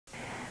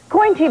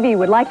KOIN TV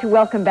would like to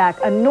welcome back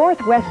a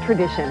Northwest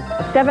tradition.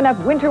 A 7-Up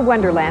Winter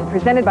Wonderland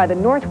presented by the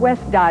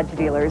Northwest Dodge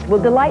dealers will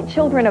delight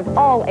children of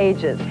all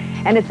ages.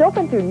 And it's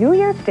open through New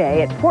Year's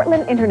Day at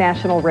Portland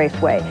International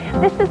Raceway.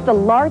 This is the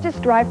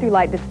largest drive-through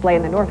light display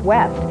in the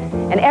Northwest.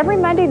 And every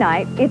Monday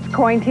night, it's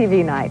KOIN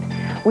TV night.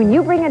 When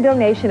you bring a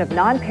donation of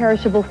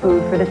non-perishable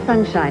food for the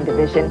Sunshine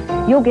Division,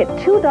 you'll get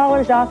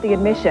 $2 off the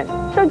admission.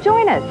 So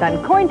join us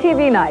on KOIN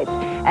TV nights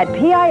at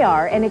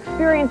PIR and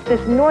experience this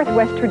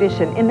Northwest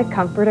tradition in the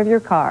comfort of your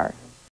car.